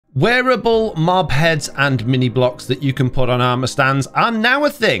Wearable mob heads and mini blocks that you can put on armor stands are now a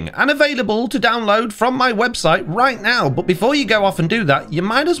thing and available to download from my website right now. But before you go off and do that, you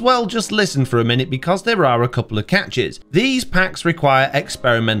might as well just listen for a minute because there are a couple of catches. These packs require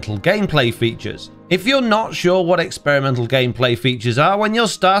experimental gameplay features. If you're not sure what experimental gameplay features are when you're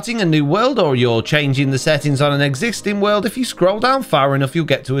starting a new world or you're changing the settings on an existing world, if you scroll down far enough, you'll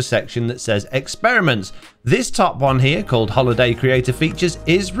get to a section that says experiments. This top one here, called Holiday Creator Features,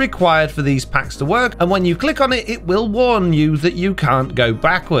 is required for these packs to work, and when you click on it, it will warn you that you can't go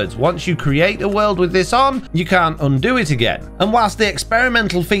backwards. Once you create a world with this on, you can't undo it again. And whilst the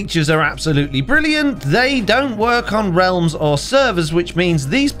experimental features are absolutely brilliant, they don't work on realms or servers, which means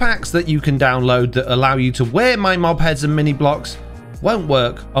these packs that you can download that allow you to wear my mob heads and mini blocks won't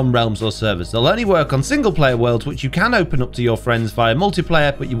work on realms or servers. They'll only work on single player worlds, which you can open up to your friends via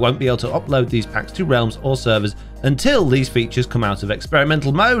multiplayer, but you won't be able to upload these packs to realms or servers until these features come out of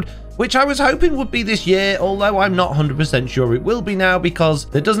experimental mode, which I was hoping would be this year, although I'm not 100% sure it will be now because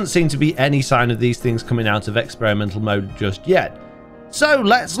there doesn't seem to be any sign of these things coming out of experimental mode just yet. So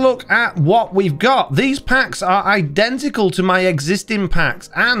let's look at what we've got. These packs are identical to my existing packs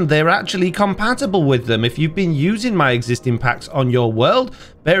and they're actually compatible with them. If you've been using my existing packs on your world,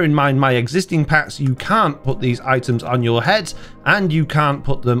 bear in mind my existing packs, you can't put these items on your heads and you can't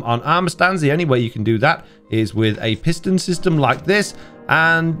put them on armor stands. The only way you can do that is with a piston system like this,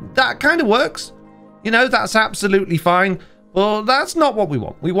 and that kind of works. You know, that's absolutely fine. Well, that's not what we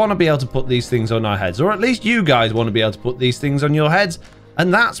want. We want to be able to put these things on our heads, or at least you guys want to be able to put these things on your heads,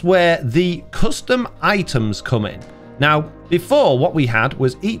 and that's where the custom items come in. Now, before, what we had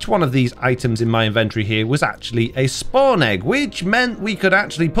was each one of these items in my inventory here was actually a spawn egg, which meant we could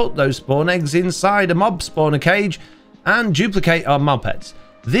actually put those spawn eggs inside a mob spawner cage and duplicate our mob heads.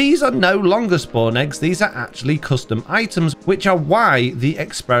 These are no longer spawn eggs, these are actually custom items, which are why the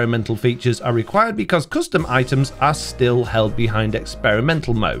experimental features are required, because custom items are still held behind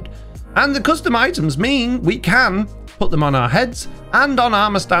experimental mode. And the custom items mean we can put them on our heads and on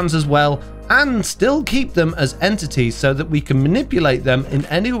armor stands as well, and still keep them as entities so that we can manipulate them in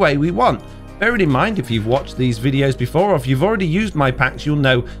any way we want. Bearing in mind, if you've watched these videos before, or if you've already used my packs, you'll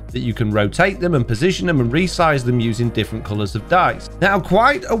know that you can rotate them and position them and resize them using different colors of dice. Now,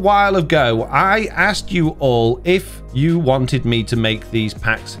 quite a while ago, I asked you all if you wanted me to make these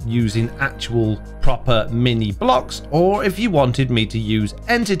packs using actual proper mini blocks, or if you wanted me to use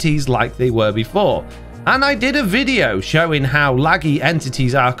entities like they were before. And I did a video showing how laggy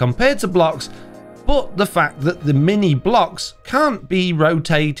entities are compared to blocks, but the fact that the mini blocks can't be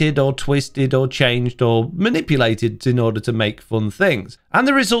rotated or twisted or changed or manipulated in order to make fun things. And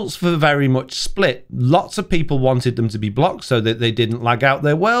the results were very much split. Lots of people wanted them to be blocks so that they didn't lag out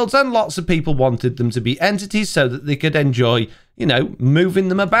their worlds, and lots of people wanted them to be entities so that they could enjoy, you know, moving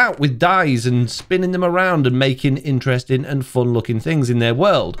them about with dies and spinning them around and making interesting and fun looking things in their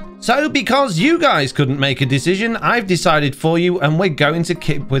world. So because you guys couldn't make a decision, I've decided for you, and we're going to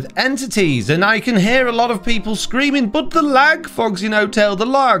keep with entities. And I can hear a lot of people screaming, but the lag, FoxyNoTail, the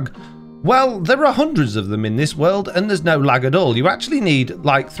lag. Well, there are hundreds of them in this world and there's no lag at all. You actually need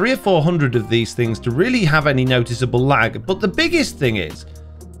like 300 or 400 of these things to really have any noticeable lag. But the biggest thing is,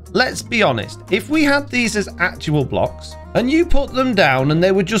 let's be honest, if we had these as actual blocks and you put them down and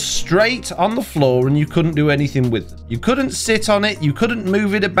they were just straight on the floor and you couldn't do anything with them, you couldn't sit on it, you couldn't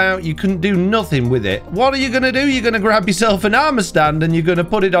move it about, you couldn't do nothing with it, what are you going to do? You're going to grab yourself an armor stand and you're going to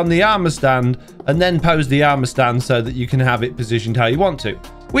put it on the armor stand and then pose the armor stand so that you can have it positioned how you want to.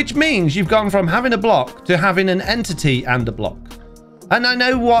 Which means you've gone from having a block to having an entity and a block. And I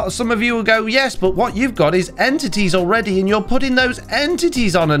know what some of you will go, yes, but what you've got is entities already and you're putting those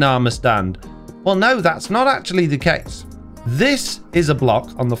entities on an armor stand. Well, no, that's not actually the case. This is a block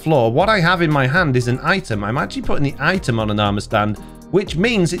on the floor. What I have in my hand is an item. I'm actually putting the item on an armor stand, which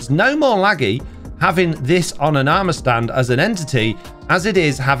means it's no more laggy having this on an armor stand as an entity as it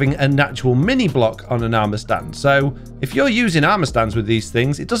is having an actual mini block on an armor stand. So if you're using armor stands with these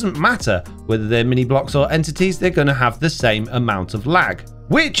things, it doesn't matter whether they're mini blocks or entities, they're going to have the same amount of lag.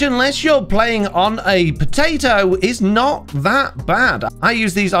 Which, unless you're playing on a potato, is not that bad. I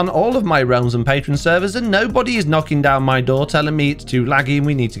use these on all of my Realms and Patron servers and nobody is knocking down my door telling me it's too laggy and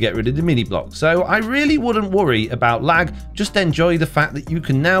we need to get rid of the mini block. So I really wouldn't worry about lag. Just enjoy the fact that you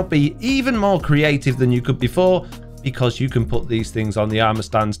can now be even more creative than you could before, because you can put these things on the armor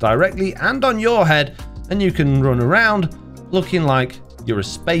stands directly and on your head and you can run around looking like you're a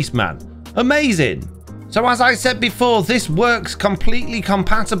spaceman. Amazing. So as I said before, this works completely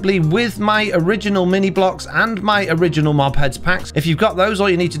compatibly with my original mini blocks and my original mob heads packs. If you've got those, all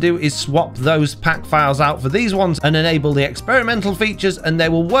you need to do is swap those pack files out for these ones and enable the experimental features, and they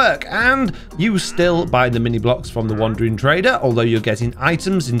will work. And you still buy the mini blocks from the Wandering Trader, although you're getting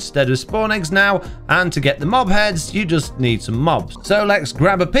items instead of spawn eggs now. And to get the mob heads, you just need some mobs. So let's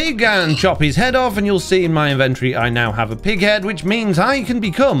grab a pig and chop his head off, and you'll see in my inventory I now have a pig head, which means I can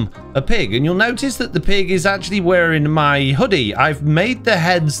become a pig. And you'll notice that the pig is actually wearing my hoodie. I've made the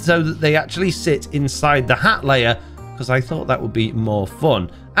heads so that they actually sit inside the hat layer because I thought that would be more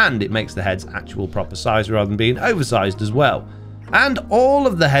fun, and it makes the heads actual proper size rather than being oversized as well. And all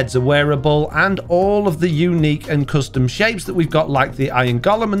of the heads are wearable, and all of the unique and custom shapes that we've got, like the Iron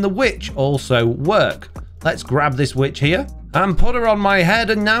Golem and the Witch, also work. Let's grab this witch here and put her on my head,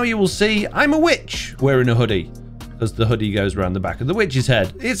 and now you will see I'm a witch wearing a hoodie, as the hoodie goes around the back of the witch's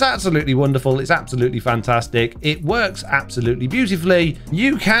head. It's absolutely wonderful. It's absolutely fantastic. It works absolutely beautifully.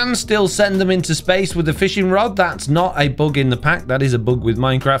 You can still send them into space with a fishing rod. That's not a bug in the pack. That is a bug with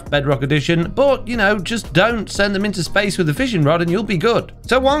Minecraft Bedrock Edition. But, you know, just don't send them into space with a fishing rod and you'll be good.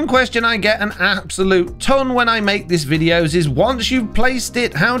 So one question I get an absolute ton when I make these videos is, once you've placed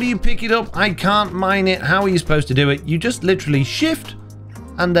it, how do you pick it up? I can't mine it. How are you supposed to do it? You just literally shift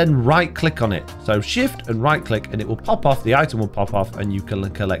and then right click on it. So shift and right click and it will pop off, the item will pop off, and you can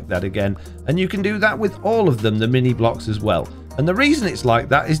collect that again. And you can do that with all of them, the mini blocks as well. And the reason it's like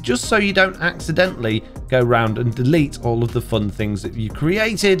that is just so you don't accidentally go around and delete all of the fun things that you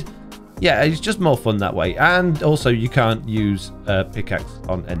created. Yeah, it's just more fun that way. And also you can't use pickaxe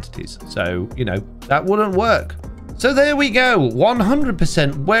on entities, so you know that wouldn't work. So there we go,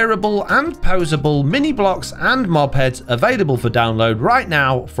 100% wearable and posable mini blocks and mob heads available for download right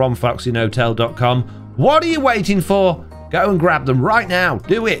now from FoxyNoTail.com. What are you waiting for? Go and grab them right now.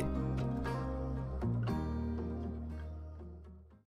 Do it.